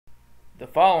The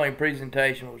following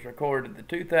presentation was recorded at the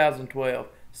 2012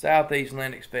 SouthEast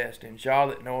LinuxFest in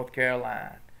Charlotte, North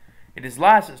Carolina. It is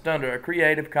licensed under a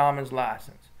Creative Commons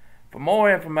license. For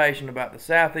more information about the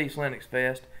SouthEast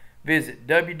LinuxFest, visit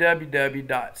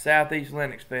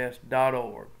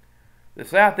www.southeastlinuxfest.org. The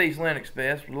SouthEast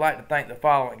LinuxFest would like to thank the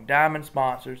following diamond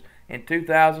sponsors in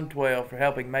 2012 for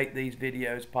helping make these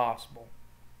videos possible.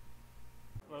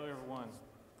 Hello everyone.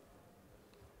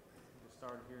 We'll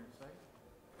start here in a second.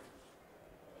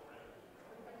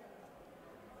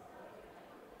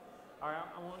 All right,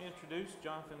 I want to introduce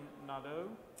Jonathan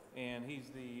Nadeau, and he's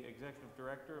the Executive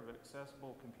Director of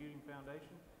Accessible Computing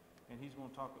Foundation, and he's going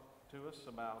to talk to us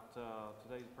about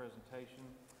today's presentation.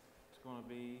 It's going to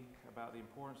be about the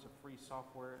importance of free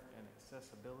software and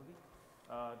accessibility.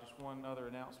 Just one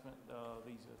other announcement,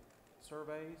 these are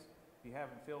surveys. If you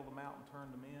haven't filled them out and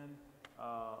turned them in,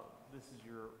 this is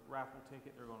your raffle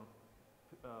ticket. They're going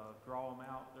to draw them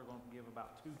out. They're going to give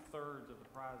about 2/3 of the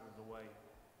prizes away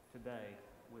today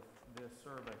with this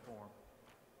survey form.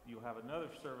 You'll have another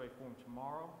survey form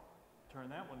tomorrow. Turn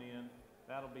that one in.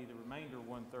 That'll be the remainder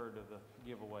 1/3 of the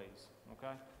giveaways.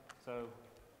 Okay? So,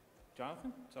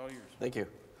 Jonathan, it's all yours. Thank you.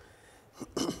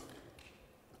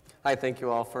 Hi, thank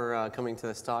you all for coming to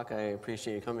this talk. I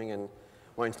appreciate you coming and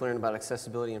wanting to learn about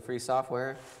accessibility and free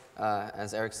software.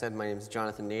 As Eric said, my name is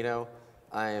Jonathan Nadeau.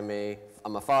 I'm a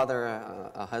father,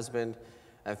 a husband.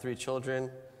 I have 3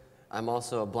 children. I'm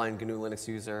also a blind GNU Linux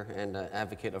user and an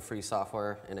advocate of free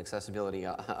software and accessibility,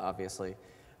 obviously.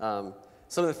 Some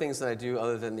of the things that I do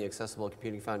other than the Accessible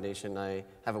Computing Foundation, I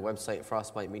have a website,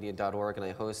 frostbitemedia.org, and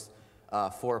I host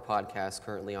 4 podcasts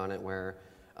currently on it, where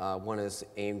one is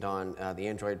aimed on the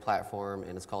Android platform,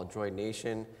 and it's called Droid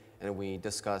Nation, and we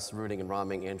discuss rooting and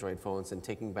ROMing Android phones and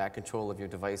taking back control of your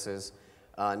devices.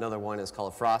 Another one is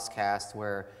called Frostcast,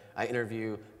 where I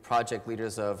interview project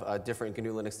leaders of different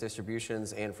GNU Linux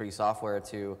distributions and free software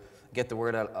to get the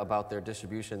word out about their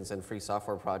distributions and free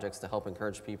software projects to help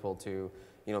encourage people to,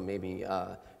 maybe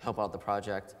help out the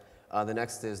project. The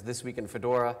next is This Week in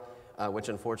Fedora, which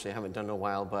unfortunately I haven't done in a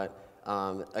while, but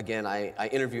again, I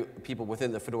interview people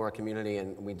within the Fedora community,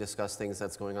 and we discuss things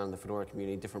that's going on in the Fedora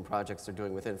community, different projects they're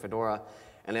doing within Fedora.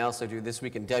 And I also do This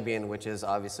Week in Debian, which is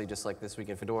obviously just like This Week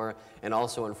in Fedora, and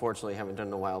also unfortunately haven't done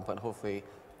in a while, but hopefully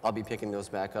I'll be picking those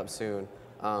back up soon.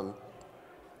 And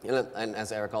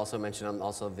as Eric also mentioned, I'm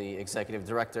also the Executive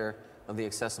Director of the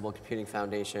Accessible Computing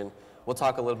Foundation. We'll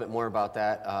talk a little bit more about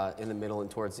that in the middle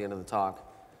and towards the end of the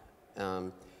talk.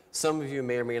 Some of you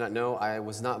may or may not know, I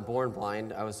was not born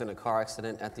blind. I was in a car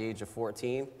accident at the age of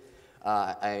 14.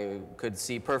 I could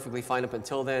see perfectly fine up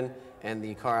until then, and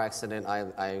the car accident,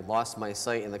 I lost my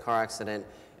sight in the car accident,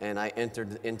 and I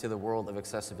entered into the world of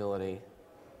accessibility.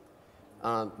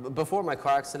 Before my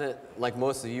car accident, like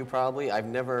most of you probably, I've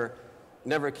never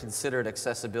considered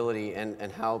accessibility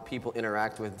and how people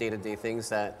interact with day-to-day things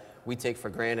that we take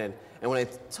for granted. And when I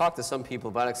talk to some people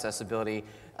about accessibility,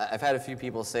 I've had a few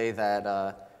people say that,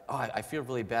 oh, I feel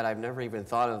really bad. I've never even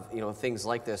thought of things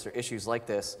like this or issues like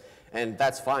this. And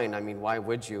that's fine. I mean, why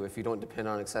would you if you don't depend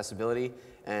on accessibility?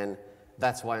 And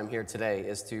that's why I'm here today,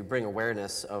 is to bring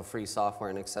awareness of free software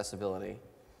and accessibility.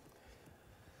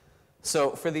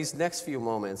 So for these next few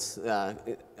moments,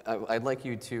 I'd like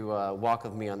you to walk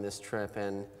with me on this trip.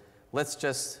 And let's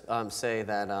just say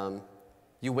that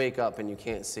you wake up and you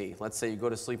can't see. Let's say you go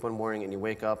to sleep one morning and you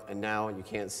wake up and now you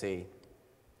can't see.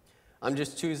 I'm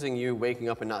just choosing you waking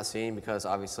up and not seeing because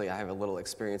obviously I have a little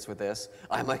experience with this.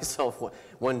 I myself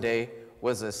one day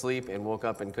was asleep and woke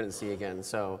up and couldn't see again.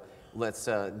 So let's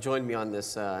join me on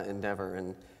this endeavor.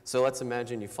 And so let's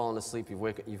imagine you've fallen asleep,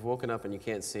 you've woken up and you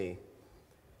can't see.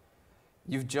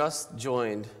 You've just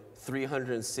joined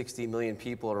 360 million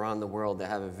people around the world that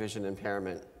have a vision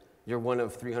impairment. You're one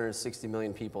of 360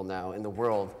 million people now in the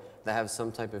world that have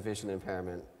some type of vision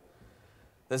impairment.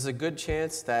 There's a good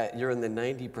chance that you're in the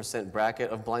 90% bracket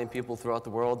of blind people throughout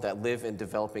the world that live in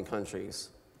developing countries.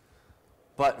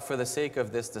 But for the sake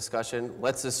of this discussion,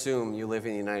 let's assume you live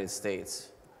in the United States.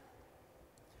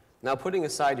 Now, putting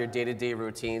aside your day-to-day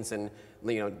routines and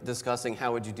discussing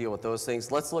how would you deal with those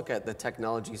things, let's look at the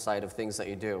technology side of things that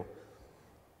you do.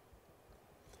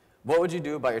 What would you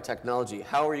do about your technology?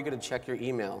 How are you going to check your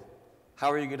email?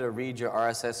 How are you going to read your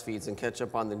RSS feeds and catch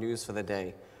up on the news for the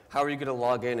day? How are you going to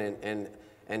log in and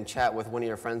chat with one of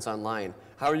your friends online?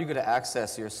 How are you going to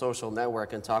access your social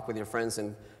network and talk with your friends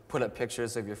and put up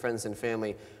pictures of your friends and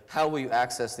family? How will you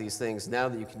access these things now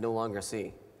that you can no longer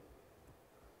see?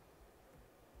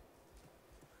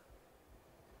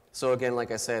 So again,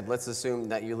 like I said, let's assume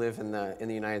that you live in the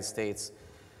United States.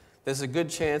 There's a good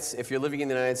chance, if you're living in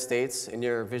the United States and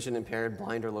you're vision impaired,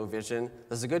 blind or low vision,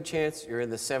 there's a good chance you're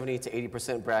in the 70 to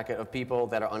 80% bracket of people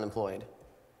that are unemployed.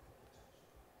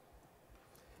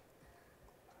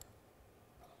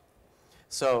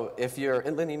 So if you're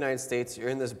in the United States, you're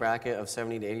in this bracket of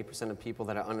 70 to 80% of people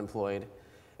that are unemployed.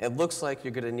 It looks like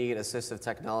you're going to need assistive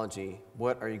technology.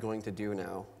 What are you going to do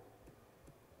now?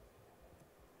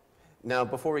 Now,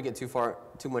 before we get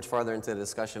too much farther into the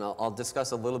discussion, I'll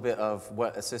discuss a little bit of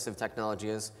what assistive technology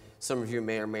is. Some of you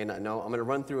may or may not know. I'm going to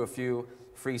run through a few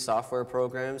free software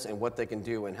programs and what they can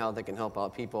do and how they can help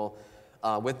out people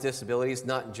with disabilities,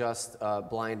 not just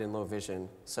blind and low vision.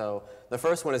 So the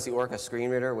first one is the Orca screen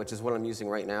reader, which is what I'm using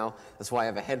right now. That's why I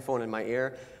have a headphone in my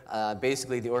ear.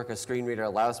 Basically, the Orca screen reader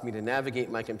allows me to navigate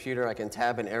my computer. I can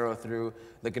tab and arrow through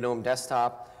the GNOME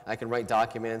desktop. I can write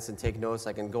documents and take notes.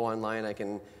 I can go online. I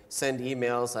can send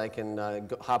emails. I can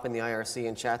hop in the IRC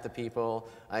and chat to people.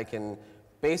 I can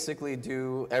basically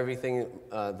do everything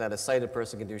that a sighted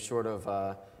person can do, short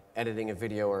of editing a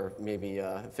video or maybe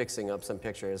fixing up some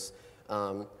pictures.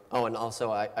 Oh, and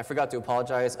also, I forgot to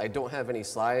apologize. I don't have any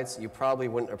slides. You probably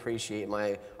wouldn't appreciate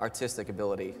my artistic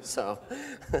ability. So,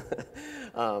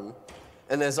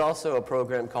 and there's also a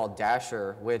program called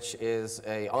Dasher, which is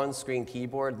an on-screen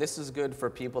keyboard. This is good for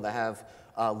people that have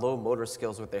low motor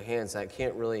skills with their hands that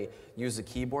can't really use a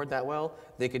keyboard that well.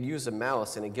 They could use a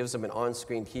mouse, and it gives them an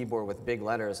on-screen keyboard with big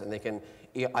letters, and they can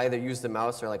either use the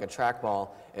mouse or like a trackball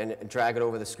and drag it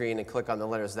over the screen and click on the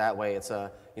letters that way. It's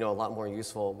a lot more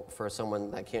useful for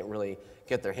someone that can't really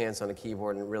get their hands on a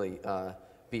keyboard and really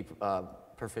be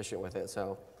proficient with it.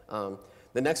 So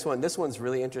the next one, this one's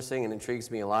really interesting and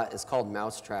intrigues me a lot. It's called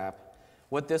Mousetrap.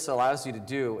 What this allows you to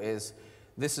do is,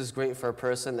 this is great for a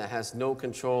person that has no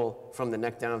control from the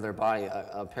neck down of their body,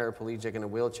 a paraplegic in a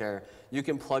wheelchair. You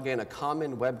can plug in a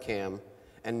common webcam,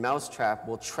 and Mousetrap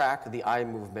will track the eye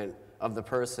movement of the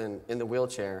person in the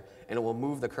wheelchair, and it will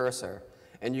move the cursor.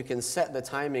 And you can set the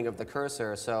timing of the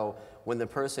cursor, so when the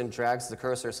person drags the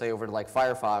cursor, say over to like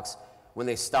Firefox, when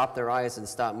they stop their eyes and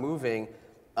stop moving,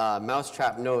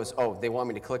 Mousetrap knows, oh, they want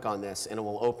me to click on this, and it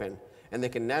will open. And they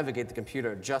can navigate the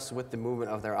computer just with the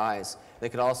movement of their eyes. They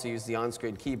could also use the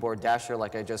on-screen keyboard, Dasher,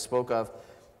 like I just spoke of.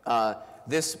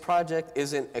 This project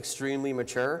isn't extremely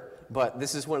mature, but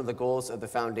this is one of the goals of the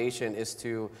foundation, is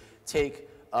to take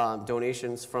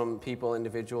donations from people,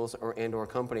 individuals, or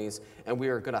companies, and we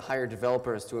are going to hire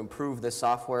developers to improve this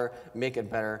software, make it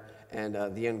better, and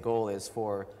the end goal is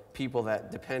for people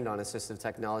that depend on assistive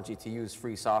technology to use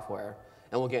free software.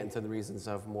 And we'll get into the reasons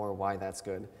of more why that's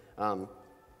good.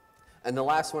 And the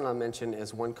last one I'll mention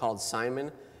is one called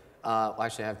Simon.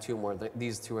 Actually, I have two more.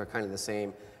 These two are kind of the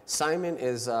same. Simon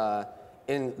is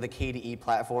in the KDE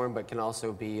platform, but can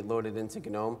also be loaded into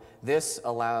GNOME. This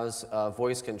allows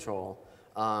voice control.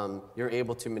 You're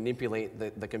able to manipulate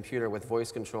the computer with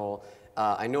voice control.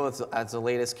 I know it's the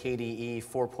latest KDE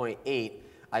 4.8.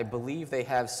 I believe they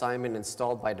have Simon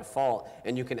installed by default,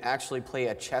 and you can actually play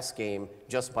a chess game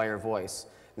just by your voice.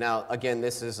 Now, again,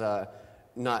 this is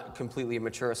not completely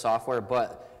mature software,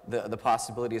 but the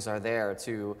possibilities are there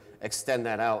to extend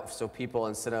that out, so people,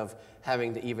 instead of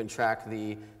having to even track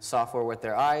the software with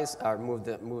their eyes or move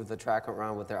the track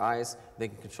around with their eyes, they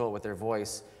can control it with their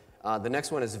voice. The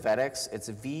next one is Vedics. It's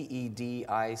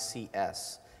VEDICS,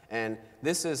 and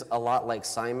this is a lot like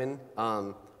Simon.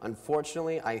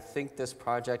 Unfortunately, I think this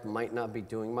project might not be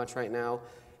doing much right now.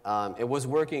 It was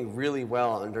working really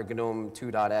well under GNOME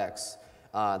 2.x.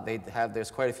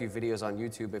 There's quite a few videos on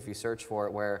YouTube if you search for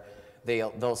it, where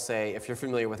they'll say, if you're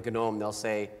familiar with GNOME, they'll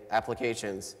say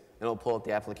applications, and it'll pull up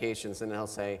the applications, and it'll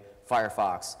say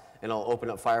Firefox, and it'll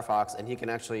open up Firefox, and he can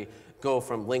actually go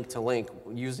from link to link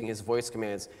using his voice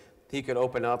commands. He could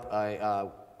open up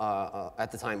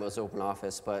at the time it was Open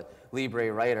Office, but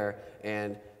Libre Writer,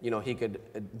 and he could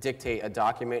dictate a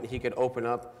document. He could open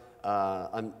up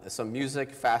some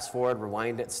music, fast forward,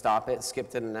 rewind it, stop it,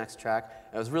 skip to the next track.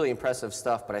 It was really impressive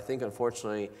stuff, but I think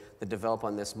unfortunately the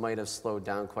development on this might have slowed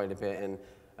down quite a bit, and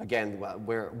again,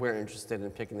 we're interested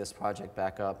in picking this project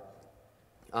back up.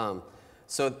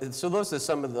 So those are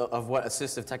some of what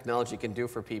assistive technology can do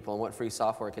for people and what free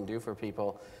software can do for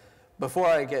people. Before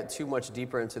I get too much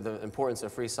deeper into the importance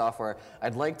of free software,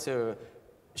 I'd like to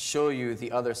show you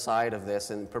the other side of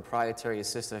this and proprietary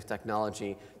assistive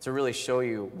technology to really show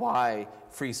you why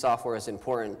free software is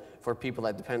important for people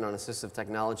that depend on assistive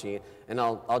technology. And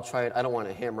I'll try it. I don't want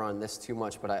to hammer on this too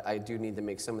much, but I do need to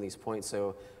make some of these points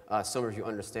so some of you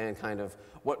understand kind of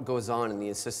what goes on in the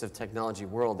assistive technology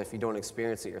world if you don't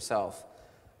experience it yourself.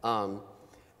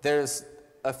 There's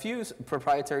a few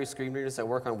proprietary screen readers that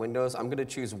work on Windows. I'm going to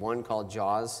choose one called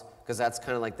JAWS, because that's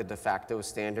kind of like the de facto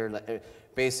standard.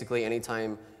 basically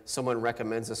anytime someone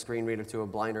recommends a screen reader to a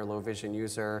blind or low vision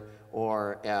user,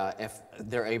 or if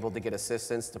they're able to get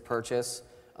assistance to purchase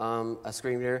a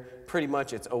screen reader, pretty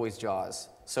much it's always JAWS.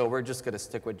 So we're just going to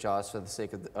stick with JAWS for the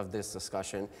sake of this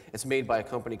discussion. It's made by a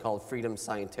company called Freedom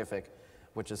Scientific,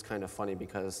 which is kind of funny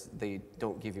because they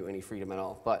don't give you any freedom at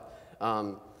all. But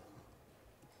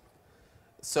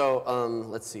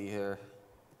let's see here.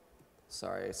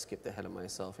 Sorry, I skipped ahead of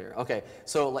myself here. Okay,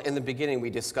 so in the beginning we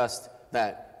discussed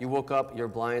that you woke up, you're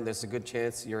blind, there's a good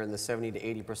chance you're in the 70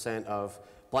 to 80% of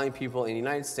blind people in the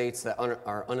United States that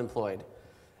are unemployed,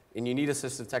 and you need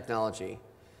assistive technology.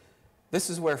 This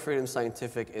is where Freedom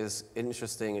Scientific is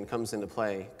interesting and comes into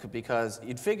play, because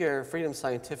you'd figure Freedom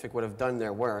Scientific would have done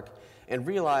their work and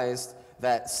realized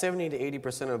that 70 to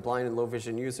 80% of blind and low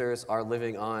vision users are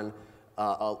living on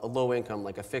a low income,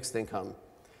 like a fixed income.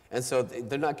 And so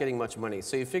they're not getting much money.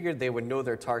 So you figured they would know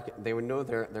their target, they would know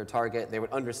their target, they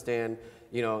would understand,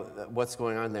 you know, what's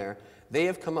going on there. They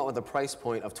have come out with a price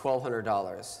point of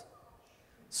 $1,200.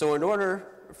 So in order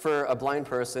for a blind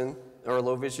person or a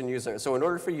low vision user, so in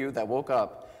order for you that woke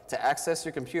up to access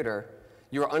your computer,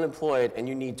 you're unemployed and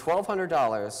you need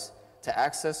 $1,200 to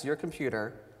access your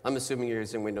computer. I'm assuming you're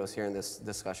using Windows here in this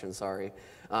discussion, sorry.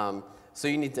 So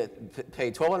you need to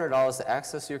pay $1,200 to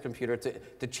access your computer,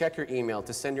 to check your email,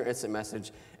 to send your instant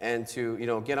message, and to, you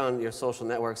know, get on your social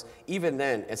networks. Even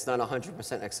then, it's not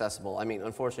 100% accessible. I mean,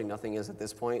 unfortunately, nothing is at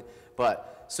this point.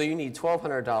 But so you need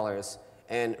 $1,200,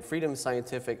 and Freedom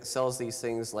Scientific sells these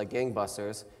things like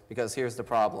gangbusters, because here's the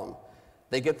problem.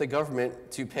 They get the government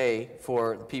to pay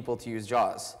for people to use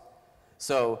JAWS.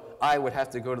 So I would have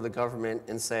to go to the government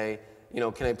and say, you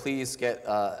know, can I please get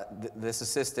this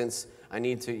assistance? I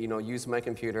need to, you know, use my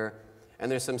computer. And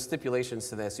there's some stipulations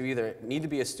to this. You either need to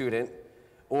be a student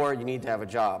or you need to have a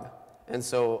job. And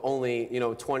so only, you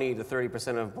know, 20 to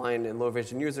 30% of blind and low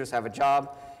vision users have a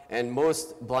job. And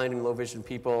most blind and low vision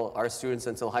people are students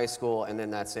until high school, and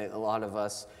then that's it. A lot of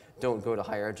us don't go to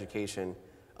higher education.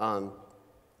 So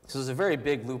there's a very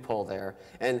big loophole there.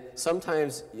 And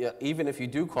sometimes, even if you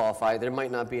do qualify, there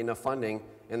might not be enough funding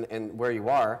in where you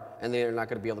are, and they're not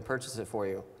going to be able to purchase it for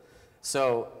you.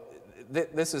 So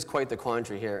this is quite the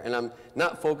quandary here. And I'm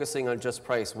not focusing on just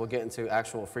price. We'll get into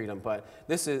actual freedom. But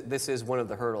this is one of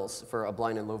the hurdles for a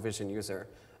blind and low vision user.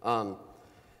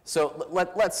 So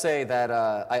let's say that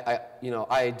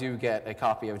I do get a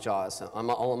copy of JAWS. I'm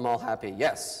all happy.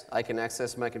 Yes, I can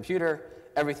access my computer.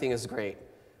 Everything is great.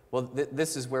 Well,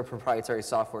 this is where proprietary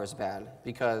software is bad,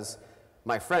 because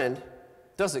my friend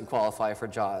doesn't qualify for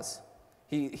JAWS.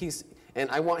 And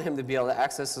I want him to be able to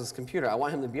access his computer. I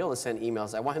want him to be able to send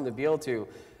emails. I want him to be able to,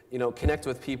 you know, connect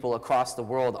with people across the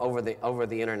world over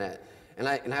the internet. And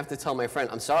I have to tell my friend,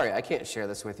 I'm sorry, I can't share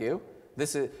this with you.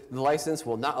 The license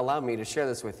will not allow me to share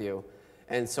this with you.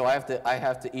 And so I have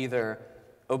to either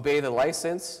obey the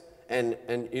license and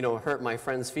you know, hurt my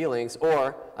friend's feelings,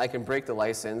 or I can break the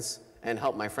license and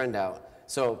help my friend out.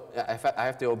 So I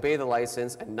have to obey the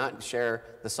license and not share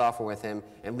the software with him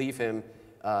and leave him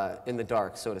in the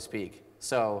dark, so to speak.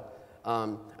 So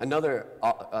another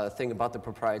thing about the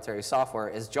proprietary software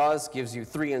is JAWS gives you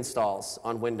 3 installs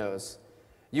on Windows.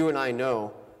 You and I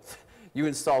know you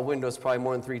install Windows probably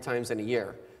more than 3 times in a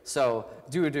year. So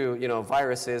due to, you know,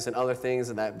 viruses and other things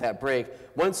and that break,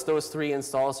 once those 3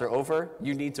 installs are over,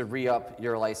 you need to re-up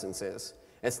your licenses.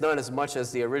 It's not as much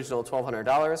as the original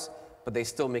 $1,200, but they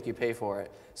still make you pay for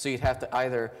it. So you'd have to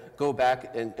either go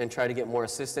back and try to get more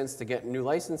assistance to get new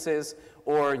licenses,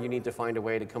 or you need to find a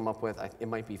way to come up with, it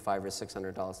might be $500 or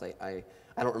 $600. I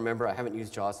don't remember. I haven't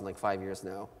used JAWS in like 5 years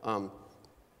now.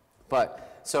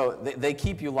 So they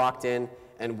keep you locked in,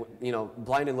 and, you know,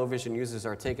 blind and low vision users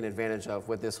are taken advantage of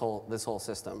with this whole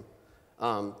system.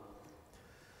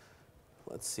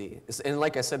 Let's see. And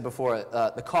like I said before,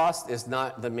 the cost is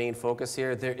not the main focus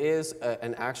here. There is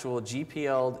an actual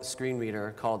GPL screen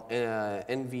reader called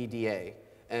NVDA,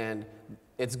 and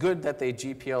it's good that they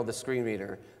GPL the screen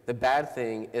reader. The bad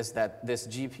thing is that this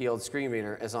GPL screen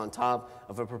reader is on top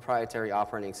of a proprietary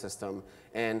operating system,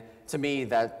 and to me,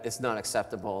 that is not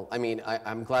acceptable. I mean,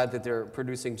 I'm glad that they're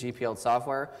producing GPL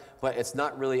software, but it's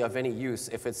not really of any use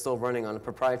if it's still running on a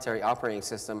proprietary operating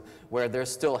system where they're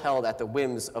still held at the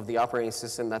whims of the operating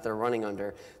system that they're running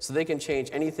under. So they can change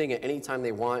anything at any time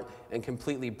they want and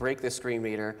completely break the screen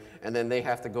reader, and then they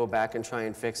have to go back and try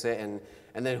and fix it,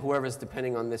 and then whoever's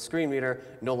depending on this screen reader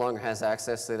no longer has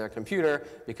access to their computer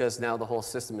because now the whole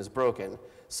system is broken.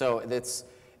 So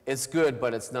it's good,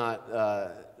 but it's not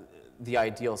the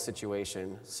ideal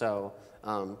situation. So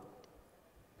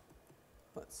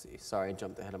let's see. Sorry, I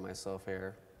jumped ahead of myself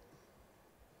here.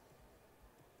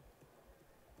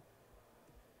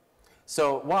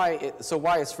 So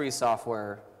why is free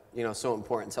software, so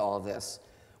important to all of this?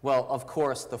 Well, of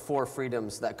course, the 4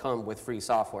 freedoms that come with free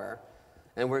software.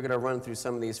 And we're going to run through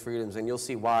some of these freedoms, and you'll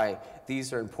see why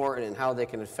these are important and how they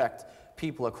can affect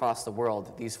people across the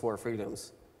world, these 4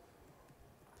 freedoms.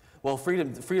 Well,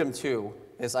 freedom 2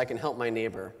 is I can help my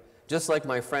neighbor. Just like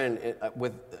my friend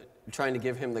with trying to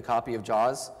give him the copy of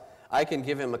JAWS, I can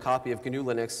give him a copy of GNU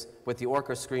Linux with the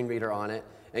Orca screen reader on it,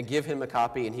 and give him a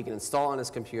copy, and he can install on his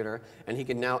computer, and he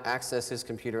can now access his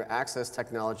computer, access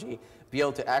technology, be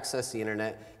able to access the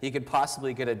internet. He could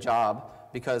possibly get a job,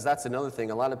 because that's another thing.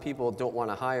 A lot of people don't want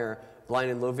to hire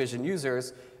blind and low vision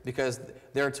users because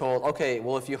they're told, okay,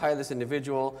 well, if you hire this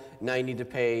individual, now you need to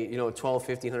pay, $1,200,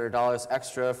 $1,500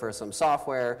 extra for some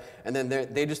software, and then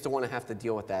they just don't want to have to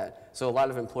deal with that. So a lot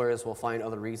of employers will find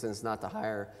other reasons not to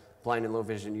hire blind and low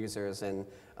vision users, and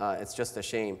it's just a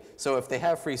shame. So if they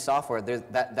have free software,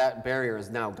 that barrier is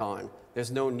now gone.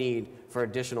 There's no need for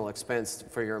additional expense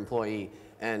for your employee.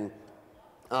 And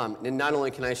not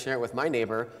only can I share it with my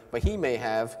neighbor, but he may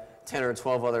have 10 or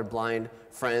 12 other blind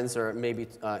friends, or maybe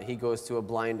he goes to a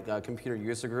blind computer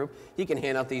user group. He can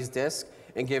hand out these disks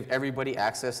and give everybody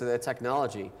access to the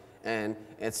technology. And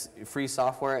it's free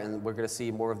software, and we're going to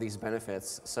see more of these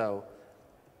benefits.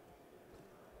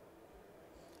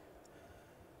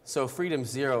 So freedom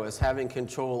 0 is having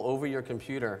control over your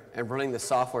computer and running the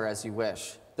software as you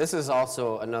wish. This is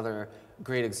also another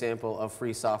great example of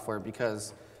free software,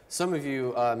 because some of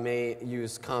you may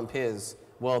use Compiz.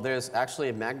 Well, there's actually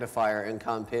a magnifier in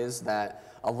Compiz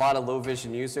that a lot of low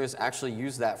vision users actually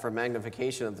use that for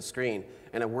magnification of the screen,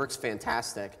 and it works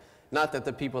fantastic. Not that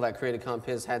the people that created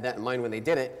Compiz had that in mind when they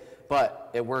did it, but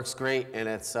it works great, and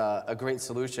it's a great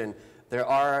solution.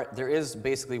 There is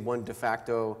basically one de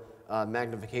facto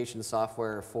magnification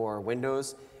software for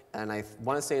Windows, and I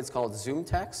want to say it's called Zoom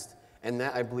Text, and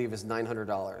that I believe is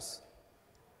 $900.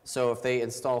 So if they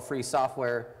install free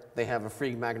software, they have a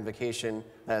free magnification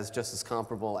that is just as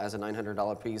comparable as a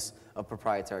 $900 piece of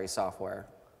proprietary software.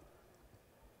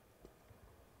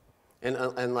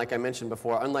 And like I mentioned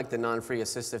before, unlike the non-free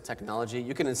assistive technology,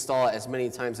 you can install it as many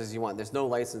times as you want. There's no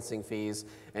licensing fees,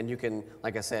 and you can,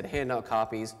 like I said, hand out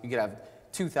copies. You could have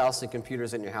 2,000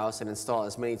 computers in your house and install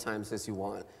as many times as you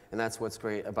want. And that's what's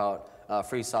great about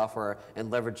free software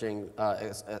and leveraging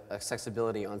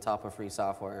accessibility on top of free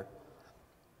software.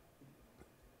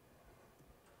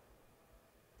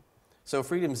 So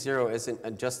freedom 0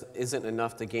 isn't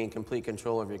enough to gain complete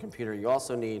control of your computer. You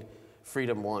also need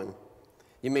freedom 1.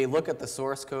 You may look at the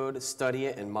source code, study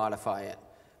it, and modify it.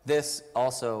 This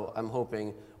also, I'm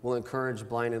hoping, will encourage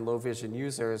blind and low vision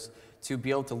users to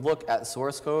be able to look at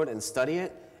source code and study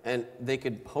it, and they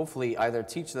could hopefully either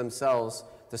teach themselves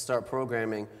to start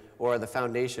programming, or the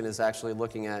foundation is actually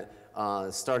looking at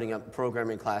starting up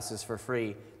programming classes for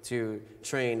free to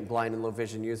train blind and low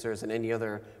vision users and any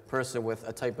other person with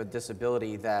a type of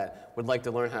disability that would like to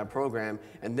learn how to program,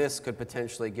 and this could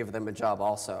potentially give them a job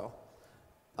also.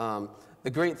 The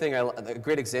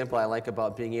great example I like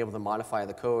about being able to modify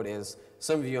the code is,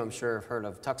 some of you I'm sure have heard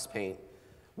of TuxPaint.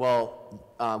 Well,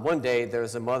 one day there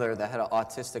was a mother that had an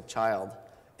autistic child,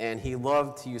 and he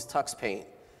loved to use TuxPaint.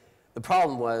 The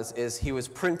problem was he was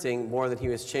printing more than he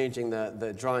was changing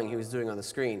the drawing he was doing on the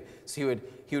screen. So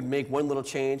he would make one little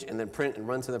change and then print and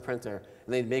run to the printer,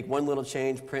 and they'd make one little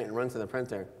change, print and run to the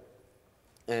printer.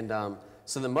 And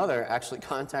so the mother actually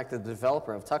contacted the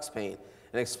developer of TuxPaint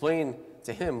and explained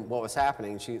to him what was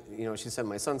happening. She said,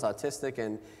 my son's autistic,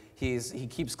 and he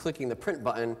keeps clicking the print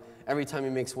button every time he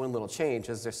makes one little change.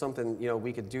 Is there something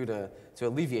we could do to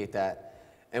alleviate that?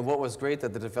 And what was great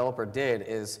that the developer did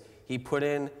is he put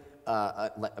in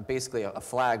basically a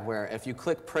flag where if you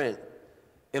click print,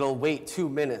 it'll wait 2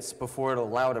 minutes before it'll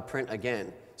allow to print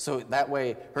again. So that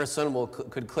way her son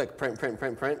could click print, print,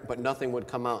 print, print, but nothing would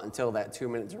come out until that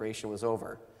 2-minute duration was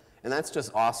over. And that's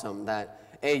just awesome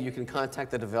that A, you can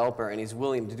contact the developer and he's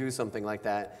willing to do something like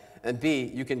that, and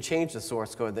B, you can change the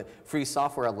source code. That free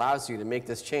software allows you to make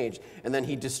this change, and then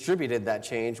he distributed that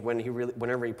change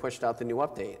whenever he pushed out the new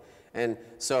update. And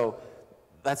so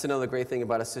that's another great thing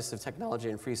about assistive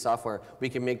technology and free software. We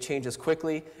can make changes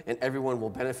quickly, and everyone will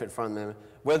benefit from them,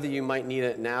 whether you might need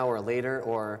it now or later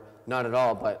or not at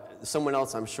all, but someone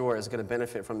else, I'm sure, is going to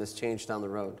benefit from this change down the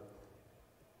road.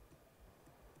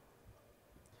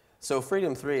 So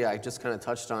freedom 3, I just kind of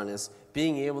touched on, is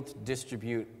being able to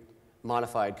distribute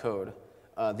modified code.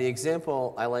 The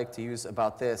example I like to use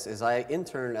about this is I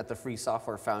interned at the Free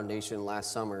Software Foundation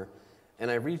last summer, and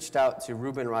I reached out to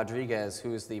Ruben Rodriguez,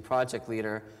 who is the project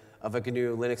leader of a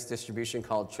GNU Linux distribution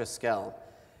called Triskel.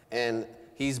 And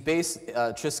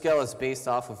Triskel is based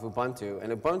off of Ubuntu,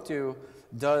 and Ubuntu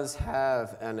does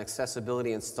have an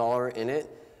accessibility installer in it,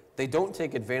 they don't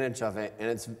take advantage of it, and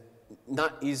it's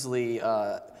not easily,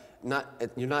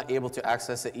 you're not able to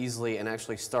access it easily and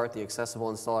actually start the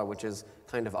accessible installer, which is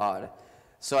kind of odd.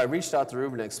 So I reached out to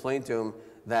Ruben and explained to him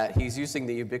that he's using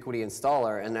the Ubiquity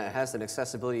installer and that it has an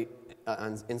accessibility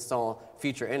install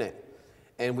feature in it.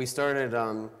 And we started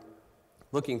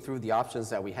looking through the options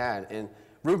that we had, and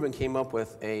Ruben came up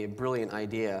with a brilliant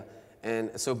idea. And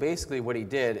so basically what he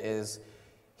did is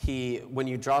when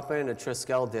you drop in a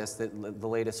Triskel disk, the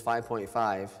latest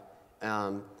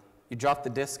 5.5, you drop the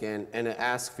disk in and it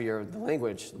asks for the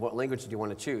language. What language do you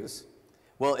want to choose?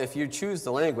 Well, if you choose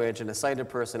the language and a sighted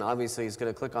person obviously is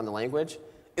going to click on the language,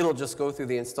 it'll just go through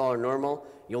the installer normal.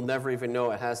 You'll never even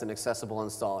know it has an accessible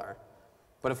installer.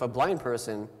 But if a blind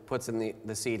person puts in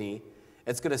the CD,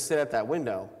 it's going to sit at that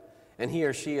window, and he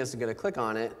or she is going to click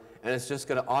on it, and it's just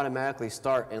going to automatically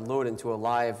start and load into a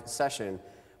live session.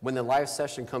 When the live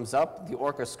session comes up, the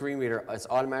Orca screen reader is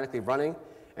automatically running,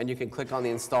 and you can click on the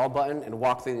install button and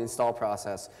walk through the install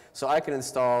process. So I can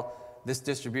install this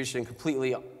distribution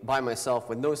completely by myself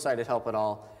with no sighted help at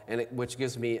all, which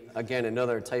gives me, again,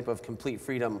 another type of complete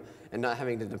freedom and not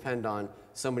having to depend on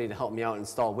somebody to help me out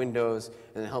install Windows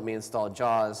and help me install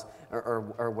JAWS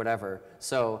or whatever.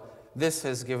 So this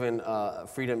has given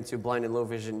freedom to blind and low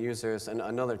vision users and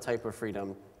another type of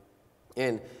freedom.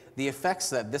 And the effects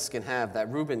that this can have that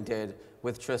Ruben did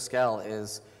with Triskel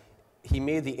is he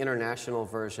made the international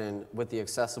version with the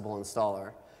accessible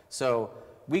installer. So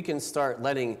we can start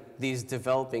letting these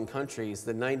developing countries,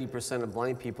 the 90% of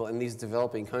blind people in these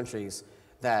developing countries,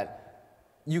 that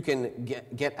you can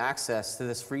get access to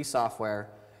this free software,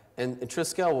 and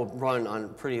Triskel will run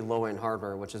on pretty low-end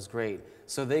hardware, which is great.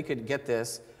 So they could get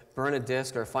this, burn a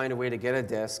disk or find a way to get a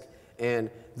disk,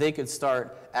 and they could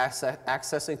start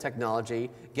accessing technology,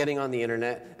 getting on the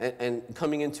internet, and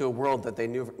coming into a world that they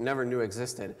never knew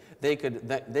existed.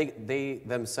 They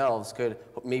themselves could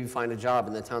maybe find a job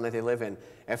in the town that they live in.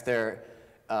 If they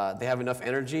have enough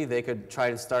energy, they could try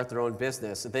to start their own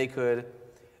business. They could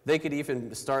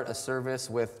even start a service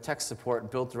with tech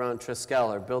support built around Triskel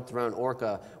or built around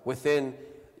Orca within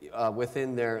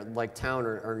their town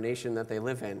or nation that they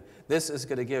live in. This is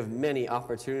going to give many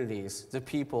opportunities to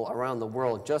people around the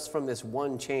world just from this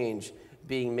one change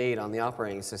being made on the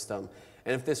operating system.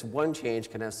 And if this one change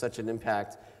can have such an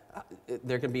impact,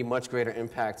 there can be much greater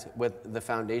impact with the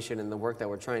foundation and the work that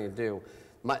we're trying to do.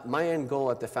 My end goal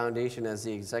at the foundation as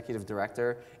the executive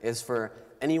director is for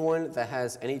anyone that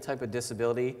has any type of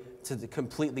disability to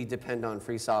completely depend on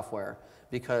free software.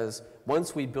 Because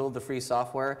once we build the free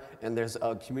software and there's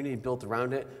a community built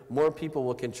around it, more people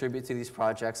will contribute to these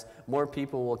projects, more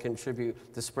people will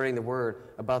contribute to spreading the word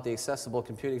about the Accessible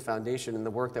Computing Foundation and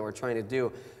the work that we're trying to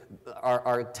do.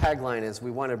 Our tagline is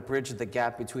we want to bridge the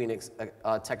gap between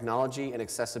technology and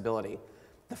accessibility.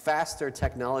 The faster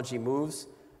technology moves,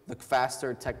 the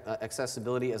faster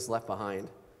accessibility is left behind.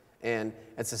 And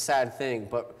it's a sad thing,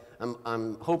 but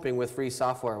I'm hoping with free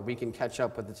software we can catch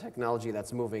up with the technology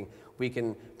that's moving. We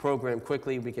can program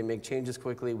quickly, we can make changes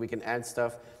quickly, we can add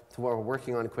stuff to what we're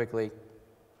working on quickly.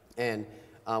 And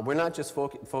we're not just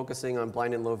focusing on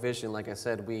blind and low vision. Like I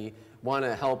said, we want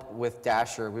to help with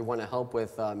Dasher, we want to help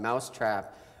with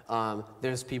Mousetrap.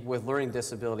 There's people with learning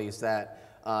disabilities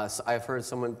that I've heard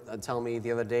someone tell me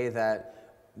the other day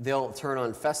that they'll turn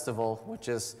on Festival, which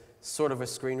is sort of a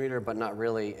screen reader, but not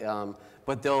really.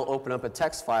 But they'll open up a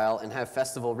text file and have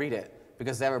Festival read it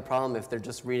because they have a problem if they're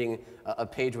just reading a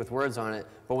page with words on it.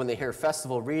 But when they hear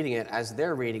Festival reading it, as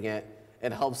they're reading it,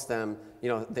 it helps them,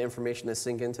 the information to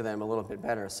sink into them a little bit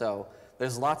better. So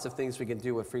there's lots of things we can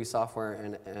do with free software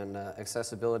and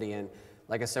accessibility. And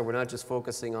like I said, we're not just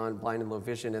focusing on blind and low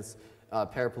vision. It's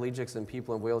paraplegics and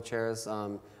people in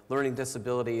wheelchairs, learning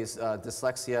disabilities,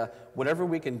 dyslexia, whatever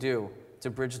we can do to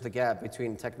bridge the gap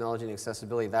between technology and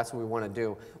accessibility. That's what we want to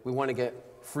do. We want to get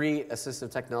free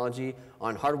assistive technology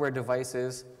on hardware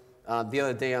devices. The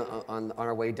other day on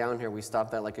our way down here, we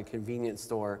stopped at a convenience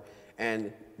store,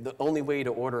 and the only way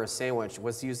to order a sandwich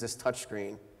was to use this touch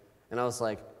screen. And I was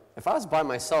like, if I was by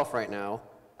myself right now,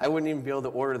 I wouldn't even be able to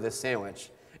order this sandwich.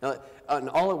 And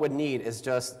all it would need is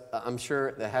just, I'm sure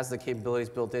it has the capabilities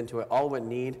built into it, all it would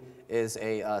need is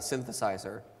a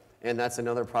synthesizer. And that's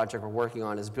another project we're working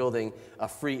on, is building a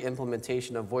free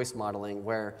implementation of voice modeling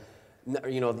where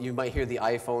you might hear the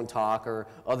iPhone talk or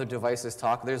other devices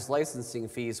talk. There's licensing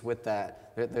fees with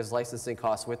that. There's licensing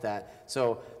costs with that.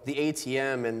 So the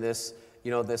ATM and this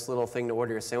little thing to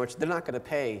order your sandwich, they're not going to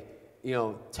pay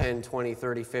 $10, $20, $30,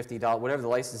 $50, whatever the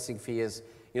licensing fee is.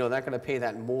 They're not going to pay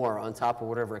that more on top of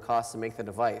whatever it costs to make the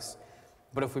device.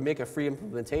 But if we make a free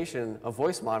implementation of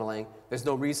voice modeling, there's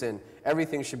no reason,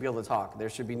 everything should be able to talk. There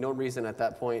should be no reason at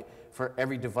that point for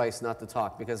every device not to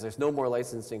talk, because there's no more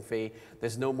licensing fee,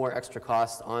 there's no more extra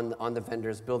cost on the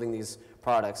vendors building these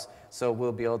products, so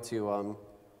we'll be able to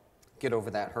get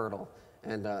over that hurdle.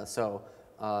 And let's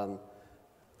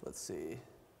see,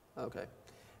 okay.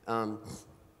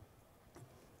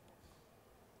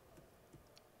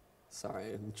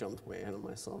 Sorry, I jumped way ahead of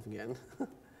myself again.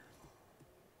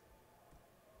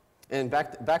 And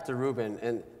back to Ruben,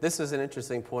 and this is an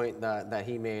interesting point that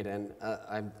he made, and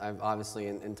I've obviously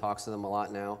in talks with him a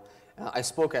lot now. I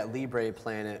spoke at Libre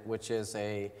Planet, which is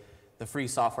the Free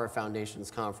Software Foundation's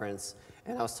conference,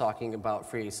 and I was talking about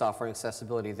free software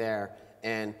accessibility there,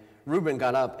 and Ruben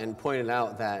got up and pointed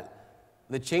out that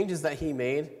the changes that he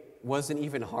made wasn't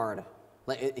even hard.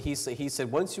 Like he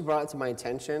said, once you brought it to my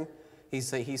attention, he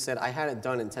said I had it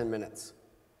done in 10 minutes.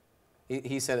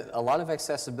 He said a lot of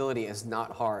accessibility is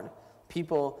not hard.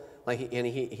 People, and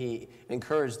he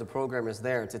encouraged the programmers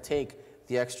there to take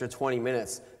the extra 20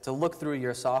 minutes to look through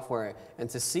your software and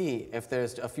to see if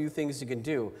there's a few things you can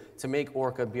do to make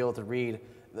Orca be able to read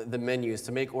the menus,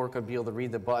 to make Orca be able to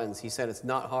read the buttons. He said it's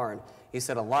not hard. He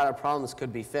said a lot of problems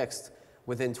could be fixed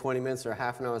within 20 minutes or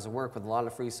half an hour's of work with a lot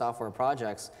of free software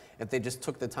projects if they just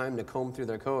took the time to comb through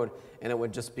their code and it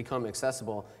would just become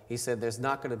accessible. He said there's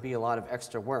not going to be a lot of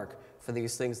extra work for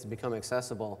these things to become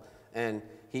accessible. And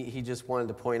he just wanted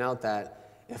to point out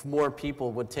that if more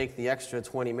people would take the extra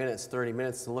 20 minutes, 30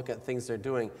 minutes to look at things they're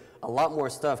doing, a lot more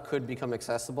stuff could become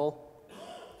accessible.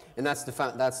 And that's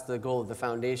the goal of the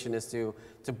foundation, is to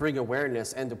bring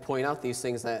awareness and to point out these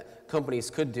things that companies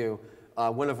could do.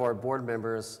 One of our board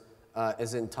members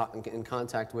is in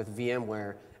contact with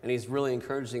VMware, and he's really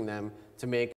encouraging them to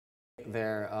make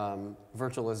their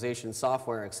virtualization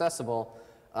software accessible.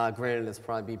 Granted, it's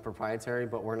probably proprietary,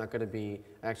 but we're not going to be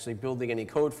actually building any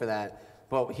code for that.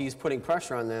 But he's putting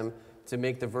pressure on them to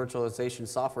make the virtualization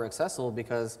software accessible,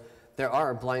 because there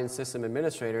are blind system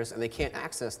administrators and they can't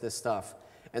access this stuff.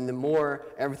 And the more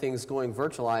everything's going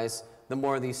virtualized, the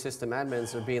more these system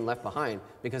admins are being left behind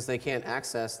because they can't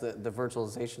access the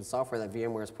virtualization software that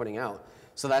VMware is putting out.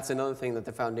 So that's another thing that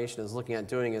the foundation is looking at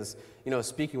doing, is,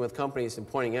 speaking with companies and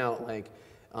pointing out, like,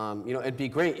 it'd be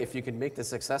great if you could make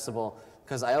this accessible,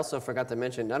 because I also forgot to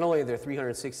mention, not only are there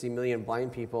 360 million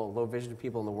blind people, low vision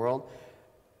people in the world,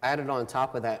 added on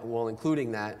top of that, well,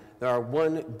 including that, there are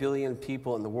 1 billion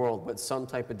people in the world with some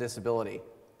type of disability.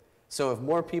 So if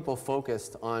more people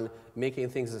focused on making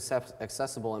things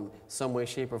accessible in some way,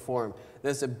 shape, or form,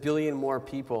 there's 1 billion more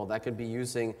people that could be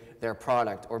using their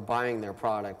product or buying their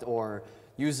product or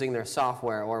using their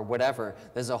software or whatever.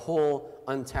 There's a whole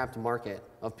untapped market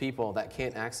of people that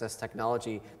can't access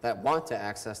technology, that want to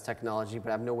access technology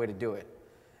but have no way to do it.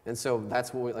 And so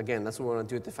that's what that's what we want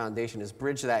to do at the foundation, is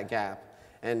bridge that gap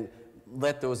and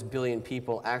let those 1 billion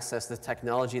people access the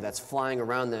technology that's flying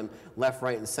around them left,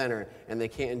 right, and center, and they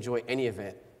can't enjoy any of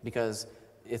it because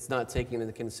it's not taken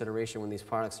into consideration when these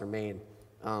products are made.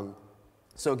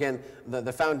 So again,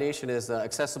 the foundation is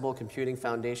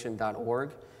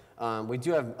accessiblecomputingfoundation.org. We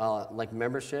do have like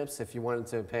memberships. If you wanted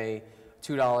to pay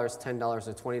 $2, $10,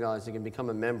 or $20, you can become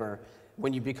a member.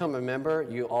 When you become a member,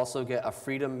 you also get a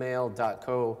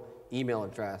freedommail.co email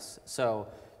address. So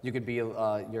you could be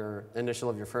your initial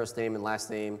of your first name and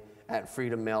last name at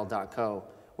freedommail.co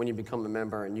when you become a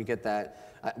member, and you get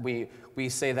that. We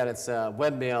say that it's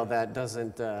webmail that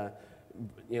doesn't,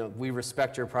 we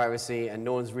respect your privacy and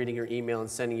no one's reading your email and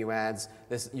sending you ads.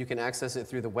 You can access it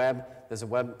through the web. There's a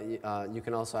web, you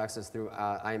can also access through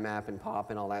IMAP and POP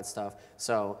and all that stuff.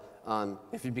 So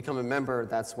if you become a member,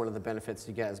 that's one of the benefits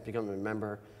you get, is becoming a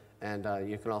member. And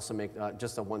you can also make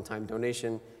just a one-time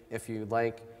donation if you'd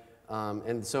like.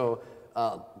 And so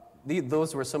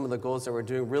those were some of the goals that we're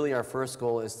doing. Really, our first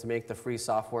goal is to make the free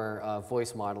software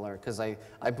voice modeler, because I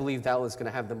believe that was going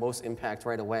to have the most impact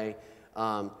right away.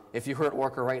 If you heard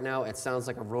Orca right now, it sounds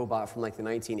like a robot from like the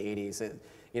 1980s.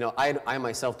 I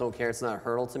myself don't care. It's not a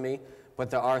hurdle to me. But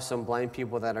there are some blind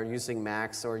people that are using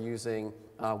Macs or using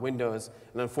Windows,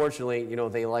 and unfortunately,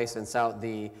 they license out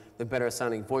the better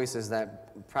sounding voices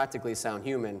that practically sound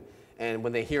human. And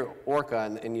when they hear Orca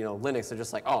and Linux, they're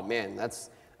just like, oh man, that's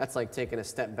like taking a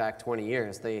step back 20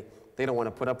 years. They don't want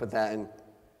to put up with that. And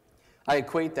I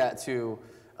equate that to,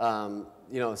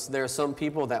 there are some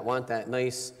people that want that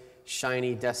nice,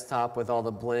 shiny desktop with all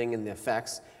the bling and the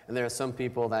effects, and there are some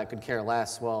people that could care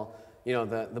less. Well,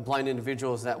 the blind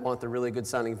individuals that want the really good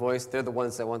sounding voice, they're the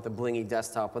ones that want the blingy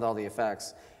desktop with all the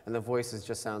effects, and the voices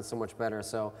just sound so much better.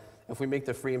 So if we make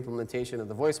the free implementation of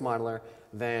the voice modeler,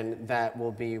 then that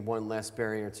will be one less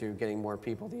barrier to getting more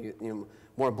people,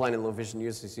 more blind and low vision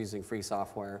users using free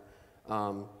software.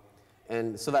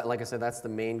 And so that, like I said, that's the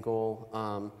main goal.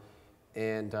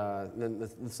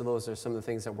 So those are some of the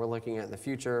things that we're looking at in the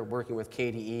future, working with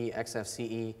KDE,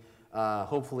 XFCE,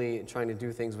 hopefully trying to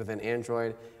do things within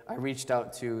Android. I reached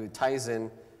out to Tizen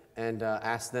and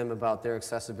asked them about their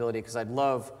accessibility, because I'd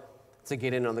love to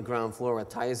get in on the ground floor with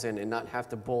Tizen and not have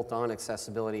to bolt on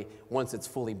accessibility once it's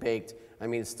fully baked. I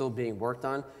mean, it's still being worked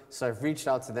on. So I've reached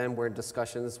out to them. We're in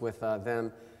discussions with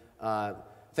them.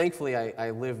 Thankfully, I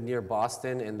live near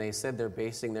Boston, and they said they're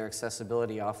basing their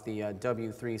accessibility off the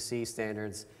W3C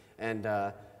standards. And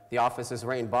the office is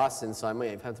right in Boston, so I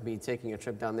might have to be taking a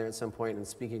trip down there at some point and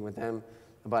speaking with them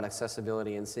about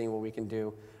accessibility and seeing what we can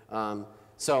do.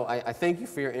 So I thank you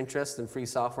for your interest in free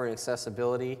software and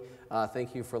accessibility.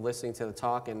 Thank you for listening to the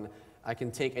talk, and I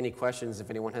can take any questions if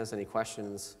anyone has any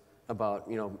questions about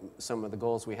some of the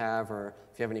goals we have, or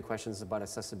if you have any questions about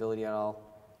accessibility at all.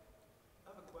 I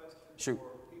have a question. Shoot.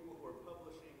 For people who are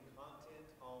publishing content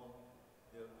on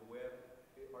the web.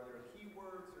 Are there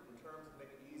keywords or terms that make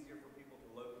it easier for people to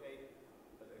locate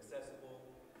accessible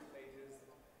pages?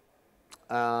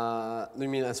 You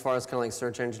mean as far as kind of like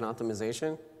search engine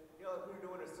optimization? Like when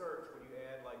you're doing a search, when you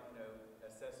add like,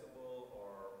 accessible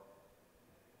or...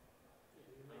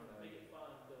 Make it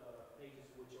find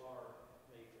pages which are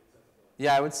made accessible.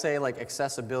 Yeah, I would say like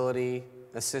accessibility,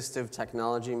 assistive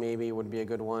technology maybe would be a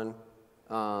good one.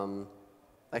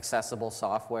 Accessible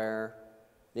software,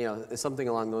 something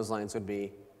along those lines would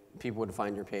be, people would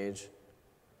find your page.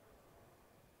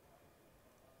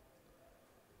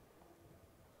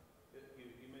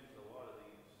 You mentioned a lot of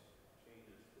these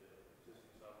changes to existing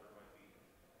software might be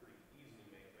pretty easily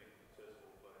made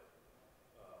accessible, but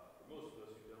for most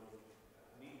of us who don't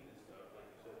need this stuff,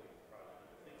 like you said, we probably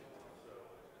don't think of it. So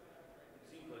it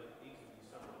seems like it needs to be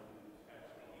someone who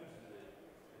actually uses it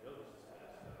and knows this kind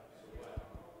of stuff.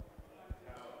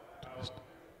 So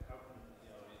how can,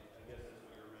 I guess that's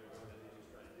what your organization is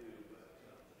trying to do, but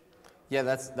Yeah,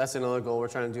 that's another goal we're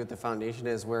trying to do at the foundation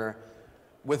is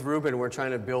with Ruben, we're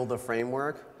trying to build a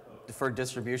framework for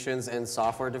distributions and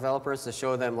software developers to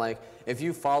show them, like, if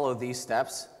you follow these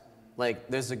steps, like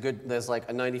there's like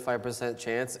a 95%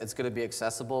 chance it's going to be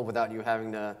accessible without you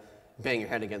having to bang your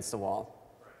head against the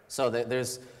wall. So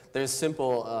there's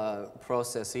simple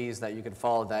processes that you can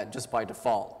follow that just by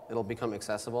default it'll become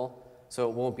accessible. So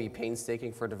it won't be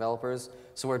painstaking for developers.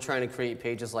 So we're trying to create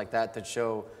pages like that that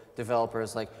show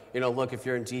developers, like, look, if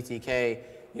you're in GTK,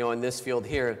 in this field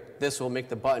here, this will make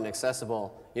the button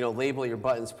accessible. Label your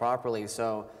buttons properly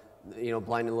so,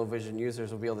 blind and low vision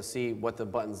users will be able to see what the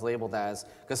button's labeled as.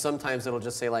 Because sometimes it'll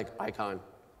just say like icon,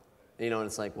 and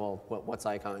it's like, well, what's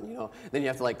icon? Then you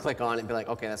have to like click on it and be like,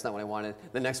 okay, that's not what I wanted.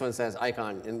 The next one says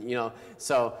icon, and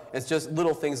so it's just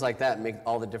little things like that make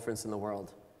all the difference in the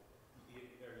world.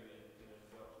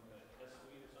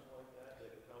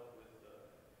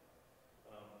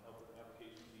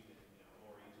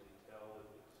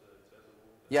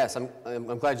 Yes,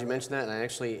 I'm glad you mentioned that, and I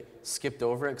actually skipped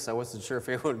over it because I wasn't sure if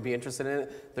anyone would be interested in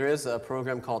it. There is a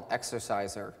program called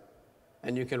Exerciser,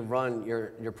 and you can run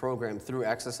your program through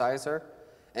Exerciser,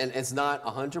 and it's not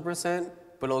 100%,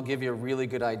 but it'll give you a really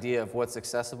good idea of what's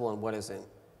accessible and what isn't.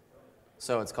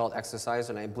 So it's called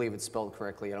Exerciser, and I believe it's spelled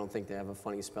correctly. I don't think they have a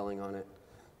funny spelling on it.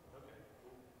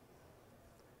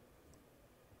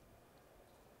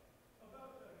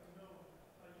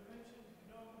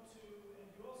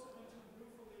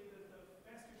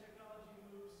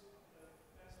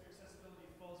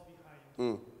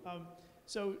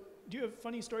 So do you have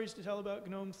funny stories to tell about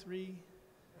GNOME 3?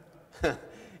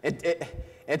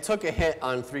 It took a hit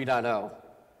on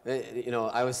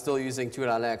 3.0. I was still using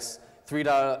 2.x.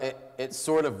 3.0, it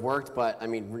sort of worked, but I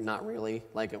mean, not really.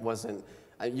 Like, it wasn't,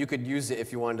 you could use it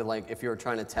if you wanted to, like, if you were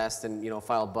trying to test and,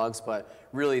 file bugs, but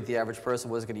really the average person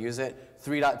wasn't going to use it.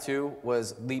 3.2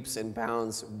 was leaps and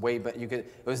bounds way, but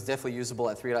it was definitely usable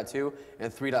at 3.2,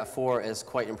 and 3.4 is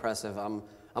quite impressive. I'm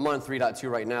on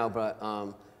 3.2 right now, but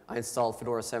I installed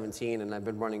Fedora 17, and I've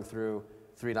been running through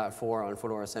 3.4 on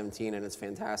Fedora 17, and it's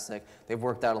fantastic. They've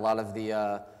worked out a lot of the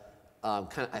I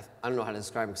don't know how to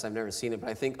describe it because I've never seen it, but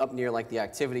I think up near like the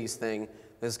activities thing,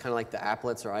 there's kind of like the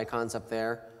applets or icons up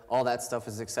there. All that stuff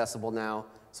is accessible now,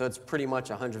 so it's pretty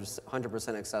much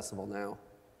 100% accessible now.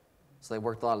 So they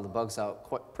worked a lot of the bugs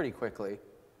out pretty quickly.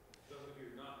 So if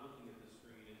you're not looking at the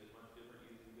screen, is it much different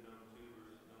using GNOME 2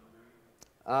 versus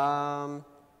GNOME 3?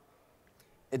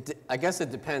 I guess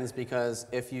it depends, because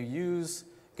if you use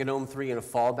GNOME 3 in a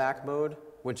fallback mode,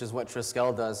 which is what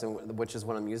Triskel does and which is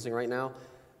what I'm using right now,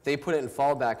 they put it in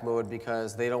fallback mode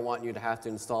because they don't want you to have to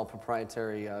install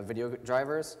proprietary video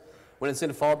drivers. When it's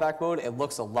in fallback mode, it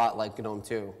looks a lot like GNOME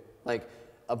 2. Like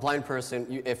a blind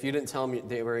person, if you didn't tell them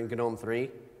they were in GNOME 3,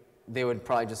 they would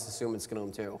probably just assume it's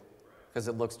GNOME 2 because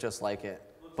it looks just like it.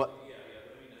 But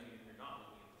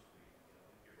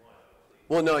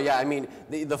well, no, yeah, I mean,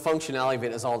 the functionality of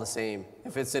it is all the same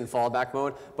if it's in fallback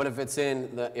mode, but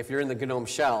if you're in the GNOME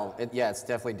shell, yeah, it's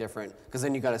definitely different, because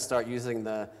then you got to start using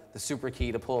the super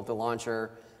key to pull up the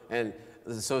launcher, and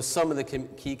so some of the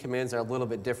key commands are a little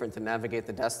bit different to navigate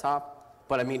the desktop,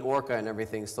 but I mean, Orca and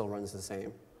everything still runs the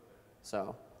same,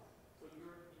 so. So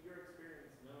your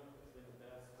experience, GNOME has been the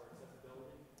best for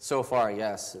accessibility? So far,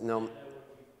 yes. No. With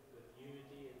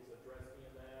Unity, it's addressed any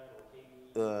of that, or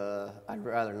KDE? I'd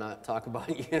rather not talk about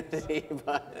Unity,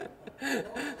 but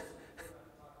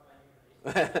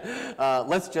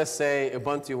let's just say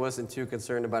Ubuntu wasn't too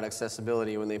concerned about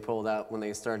accessibility when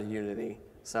they started Unity.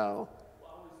 So Well,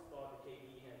 I always thought the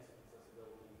KDE had some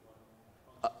accessibility functions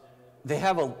in it. they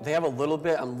have a little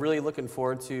bit. I'm really looking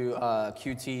forward to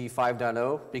Qt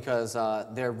 5.0 because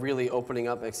they're really opening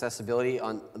up accessibility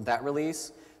on that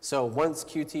release. So once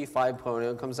Qt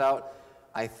 5.0 comes out,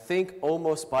 I think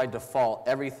almost by default,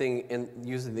 everything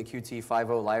using the Qt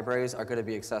 5.0 libraries are going to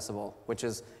be accessible, which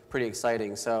is pretty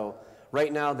exciting. So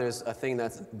right now, there's a thing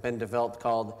that's been developed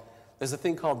there's a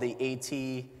thing called the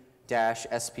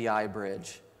AT-SPI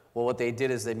bridge. Well, what they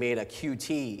did is they made a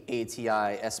Qt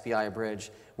ATI SPI bridge,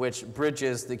 which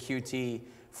bridges the Qt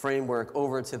framework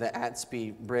over to the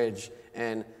ATSPI bridge,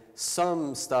 and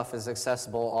some stuff is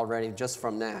accessible already just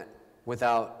from that,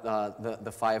 without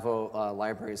the 5.0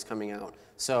 libraries coming out.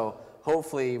 So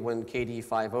hopefully when KDE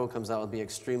 5.0 comes out, it'll be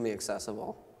extremely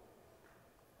accessible.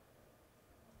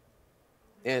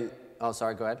 And, oh,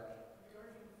 sorry, go ahead.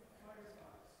 Regarding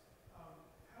Firefox,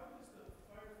 how does the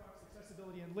Firefox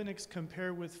accessibility in Linux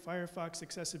compare with Firefox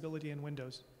accessibility in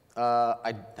Windows?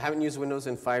 I haven't used Windows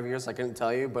in 5 years, I couldn't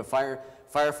tell you, but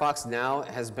Firefox now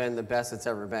has been the best it's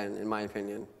ever been, in my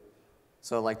opinion.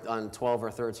 So like on 12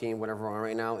 or 13, whatever we're on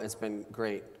right now, it's been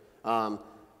great.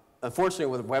 Unfortunately,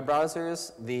 with web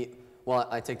browsers, well,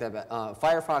 I take that back.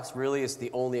 Firefox really is the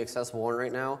only accessible one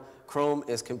right now. Chrome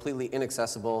is completely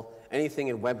inaccessible. Anything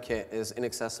in WebKit is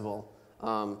inaccessible,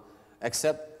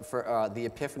 except for the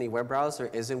Epiphany web browser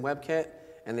is in WebKit,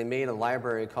 and they made a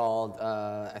library called,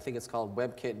 I think it's called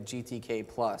WebKit GTK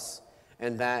Plus,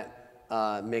 and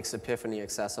that makes Epiphany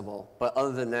accessible. But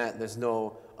other than that, there's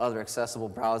no other accessible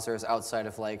browsers outside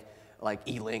of like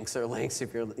eLinks or links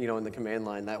if you're in the command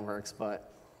line. That works, but.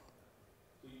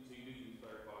 So you do use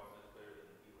Firefox, that's better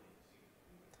than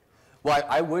eLinks? Well,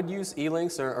 I would use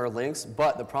eLinks or links,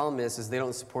 but the problem is they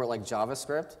don't support like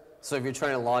JavaScript. So if you're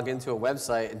trying to log into a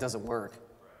website, it doesn't work.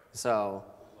 So,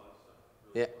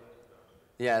 yeah.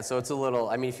 Yeah, so it's a little,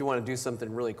 I mean, if you want to do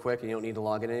something really quick and you don't need to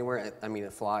log in anywhere, I mean,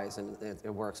 it flies and it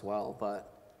works well,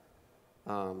 but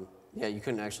yeah, you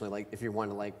couldn't actually, if you want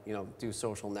to, do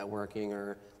social networking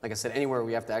or, like I said, anywhere where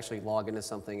you have to actually log into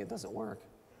something, it doesn't work.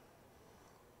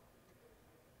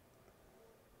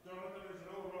 Jonathan, is it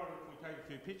all right if we take a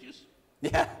few pictures?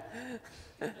 Yeah.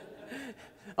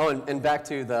 Oh, and back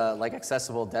to the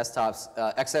accessible desktops.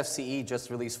 XFCE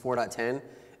just released 4.10,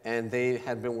 and they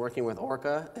had been working with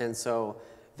Orca, and so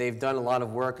they've done a lot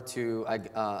of work to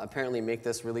apparently make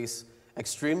this release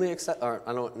extremely or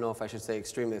I don't know if I should say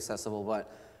extremely accessible,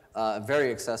 but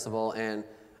very accessible. And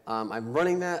I'm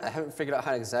running that. I haven't figured out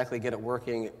how to exactly get it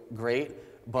working great,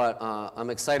 but I'm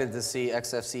excited to see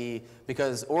XFCE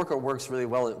because Orca works really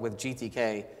well with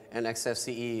GTK, and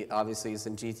XFCE obviously is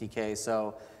in GTK.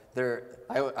 So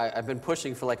I've been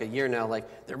pushing for like a year now,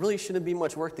 there really shouldn't be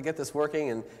much work to get this working,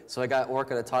 and so I got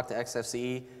Orca to talk to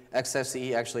XFCE.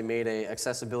 XFCE actually made a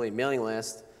accessibility mailing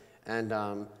list, and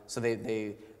so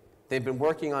they've been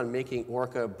working on making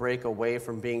Orca break away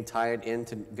from being tied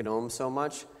into GNOME so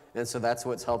much, and so that's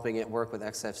what's helping it work with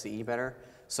XFCE better.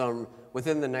 So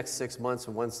within the next 6 months,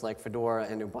 once Fedora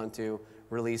and Ubuntu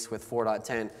release with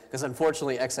 4.10, because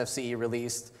unfortunately XFCE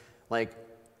released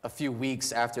a few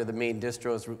weeks after the main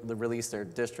distros released their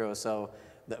distro, so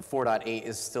the 4.8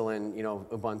 is still in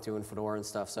Ubuntu and Fedora and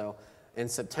stuff. So in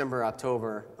September,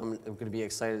 October, I'm going to be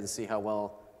excited to see how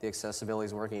well the accessibility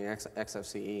is working in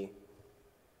XFCE.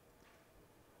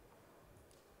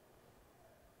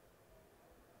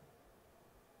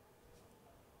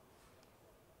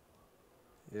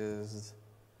 Is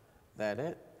that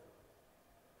it?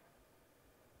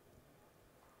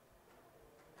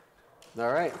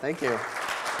 All right, thank you.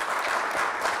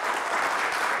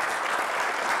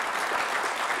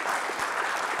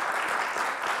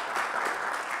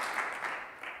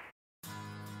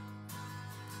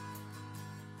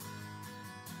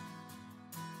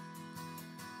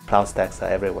 cloud stacks are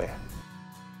everywhere.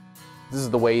 This is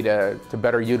the way to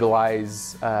better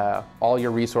utilize all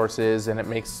your resources, and it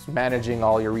makes managing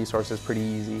all your resources pretty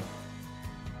easy.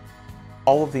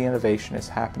 All of the innovation is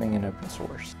happening in open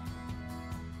source.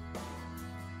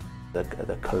 The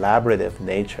collaborative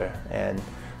nature and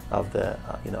of the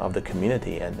of the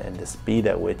community, and the speed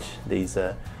at which these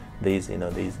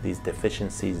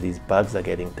deficiencies, these bugs are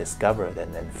getting discovered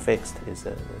and then fixed is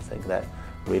a thing that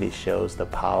really shows the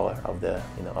power of the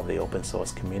of the open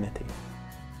source community.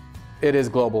 It is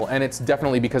global, and it's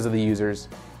definitely because of the users.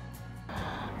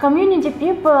 Community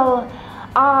people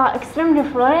are extremely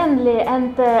friendly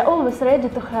and always ready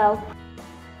to help.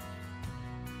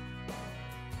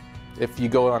 If you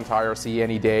go onto IRC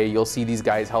any day, you'll see these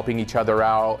guys helping each other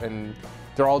out, and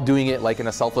they're all doing it like in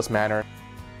a selfless manner.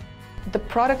 The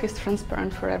product is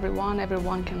transparent for everyone.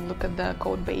 Everyone can look at the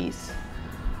code base.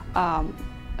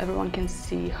 Everyone can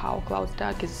see how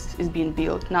CloudStack is being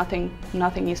built.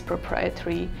 Nothing is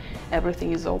proprietary.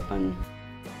 Everything is open.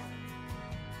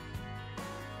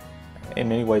 In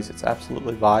many ways, it's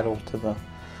absolutely vital to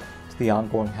the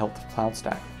ongoing health of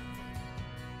CloudStack.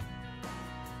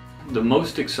 The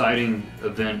most exciting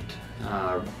event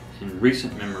in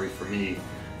recent memory for me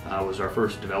was our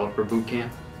first developer boot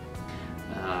camp.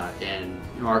 And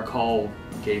our call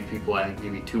gave people, I think,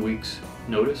 maybe 2 weeks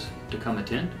notice to come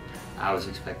attend. I was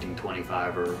expecting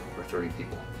 25 or 30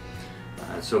 people.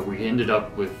 So we ended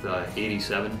up with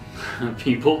 87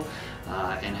 people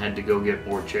and had to go get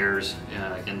more chairs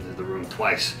into the room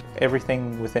twice.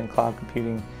 Everything within cloud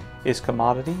computing is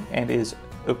commodity and is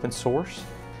open source.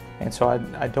 And so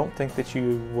I don't think that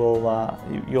you will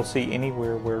you'll see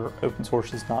anywhere where open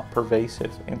source is not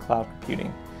pervasive in cloud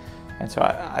computing. And so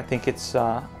I think it's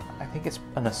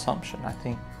an assumption. I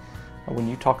think when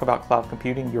you talk about cloud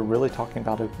computing, you're really talking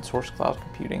about open source cloud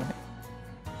computing.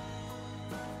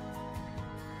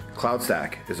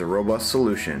 CloudStack is a robust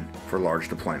solution for large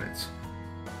deployments.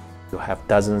 You have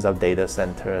dozens of data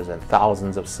centers and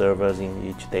thousands of servers in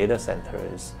each data center.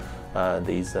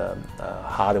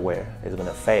 Hardware is going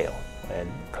to fail,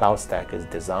 and CloudStack is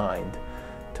designed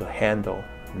to handle,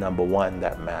 number one,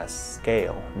 that mass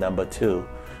scale. Number two,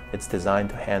 it's designed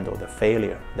to handle the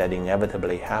failure that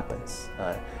inevitably happens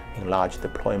in large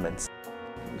deployments.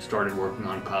 We started working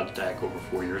on CloudStack over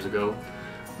 4 years ago,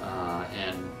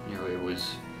 and it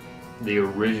was the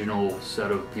original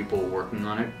set of people working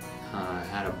on it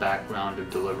had a background of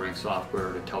delivering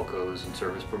software to telcos and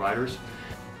service providers.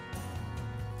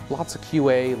 Lots of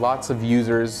QA, lots of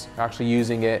users actually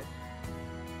using it.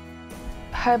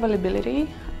 High availability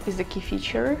is the key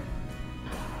feature.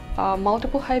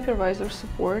 Multiple hypervisor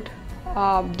support,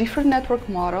 different network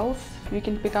models. You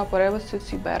can pick up whatever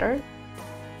suits you better.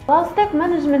 CloudStack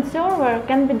management server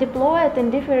can be deployed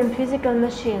in different physical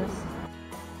machines.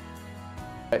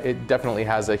 It definitely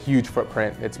has a huge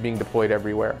footprint. It's being deployed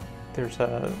everywhere. There's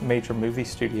a major movie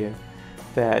studio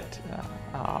that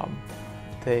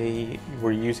they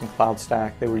were using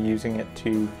CloudStack. They were using it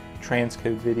to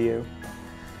transcode video,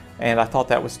 and I thought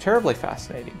that was terribly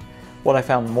fascinating. What I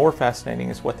found more fascinating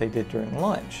is what they did during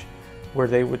lunch, where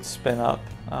they would spin up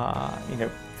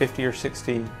 50 or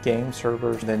 60 game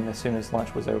servers. Then as soon as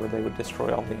lunch was over, they would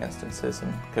destroy all the instances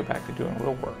and go back to doing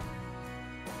real work.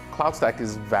 CloudStack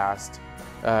is vast.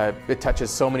 It touches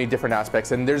so many different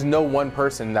aspects, and there's no one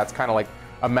person that's kind of like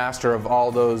a master of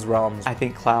all those realms. I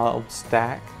think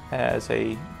CloudStack as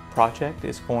a project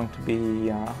is going to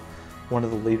be one of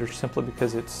the leaders, simply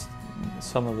because it's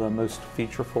some of the most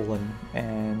featureful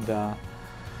and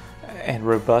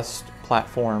robust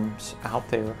platforms out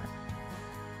there.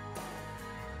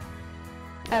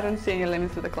 I don't see any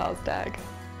limits to the CloudStack.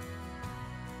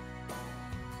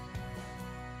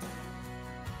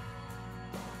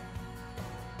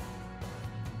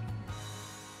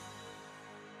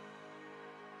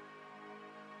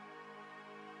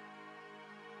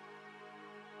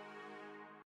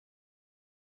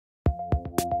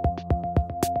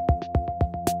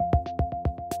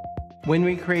 When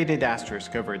we created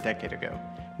Asterisk over a decade ago,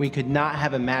 we could not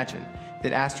have imagined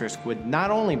that Asterisk would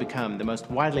not only become the most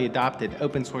widely adopted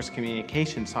open source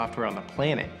communication software on the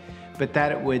planet, but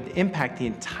that it would impact the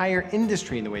entire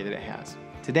industry in the way that it has.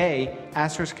 Today,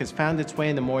 Asterisk has found its way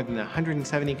into more than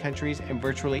 170 countries and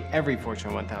virtually every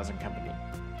Fortune 1000 company.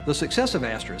 The success of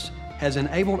Asterisk has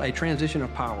enabled a transition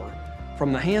of power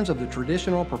from the hands of the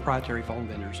traditional proprietary phone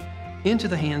vendors into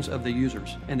the hands of the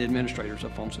users and administrators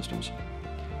of phone systems.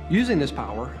 Using this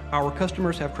power, our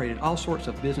customers have created all sorts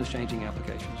of business-changing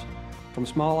applications, from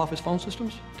small office phone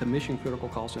systems to mission-critical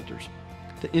call centers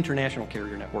to international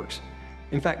carrier networks.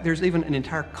 In fact, there's even an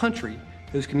entire country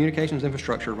whose communications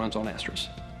infrastructure runs on Asterisk.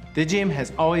 Digium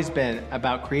has always been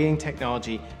about creating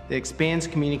technology that expands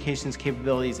communications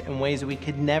capabilities in ways that we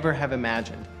could never have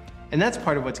imagined. And that's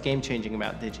part of what's game-changing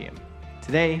about Digium.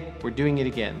 Today, we're doing it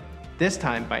again, this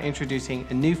time by introducing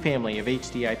a new family of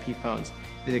HD IP phones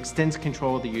that extends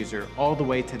control of the user all the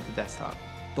way to the desktop.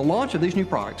 The launch of these new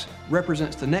products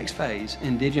represents the next phase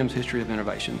in Digium's history of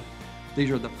innovation. These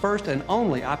are the first and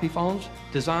only IP phones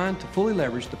designed to fully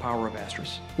leverage the power of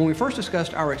Asterisk. When we first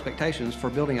discussed our expectations for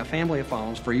building a family of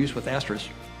phones for use with Asterisk,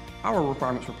 our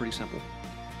requirements were pretty simple.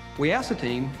 We asked the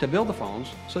team to build the phones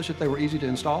such that they were easy to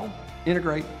install,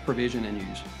 integrate, provision, and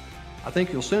use. I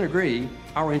think you'll soon agree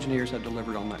our engineers have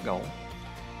delivered on that goal.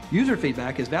 User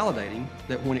feedback is validating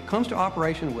that when it comes to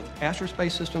operation with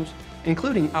Asterisk-based systems,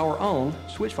 including our own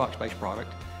SwitchVox-based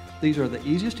product, these are the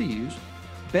easiest to use,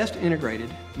 best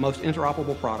integrated, most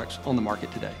interoperable products on the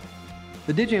market today.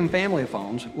 The Digium family of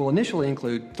phones will initially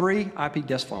include 3 IP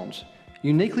desk phones,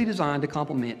 uniquely designed to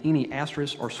complement any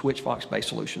Asterisk or SwitchVox-based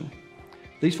solution.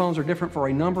 These phones are different for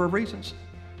a number of reasons.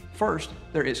 First,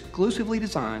 they're exclusively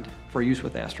designed for use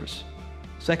with Asterisk.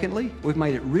 Secondly, we've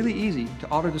made it really easy to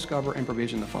auto-discover and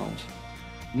provision the phones.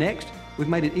 Next, we've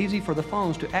made it easy for the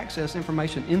phones to access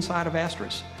information inside of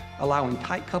Asterisk, allowing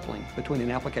tight coupling between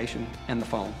an application and the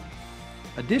phone.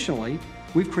 Additionally,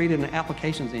 we've created an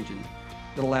applications engine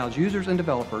that allows users and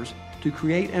developers to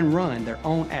create and run their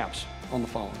own apps on the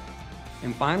phone.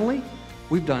 And finally,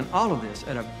 we've done all of this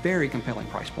at a very compelling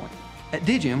price point. At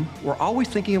Digium, we're always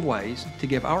thinking of ways to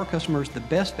give our customers the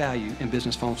best value in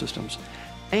business phone systems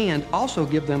and also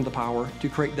give them the power to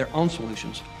create their own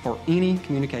solutions for any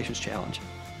communications challenge.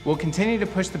 We'll continue to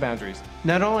push the boundaries,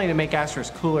 not only to make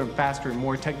Asterisk cooler, faster, and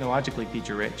more technologically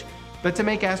feature-rich, but to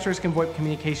make Asterisk and VoIP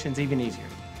communications even easier.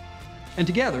 And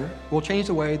together, we'll change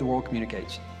the way the world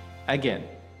communicates. Again.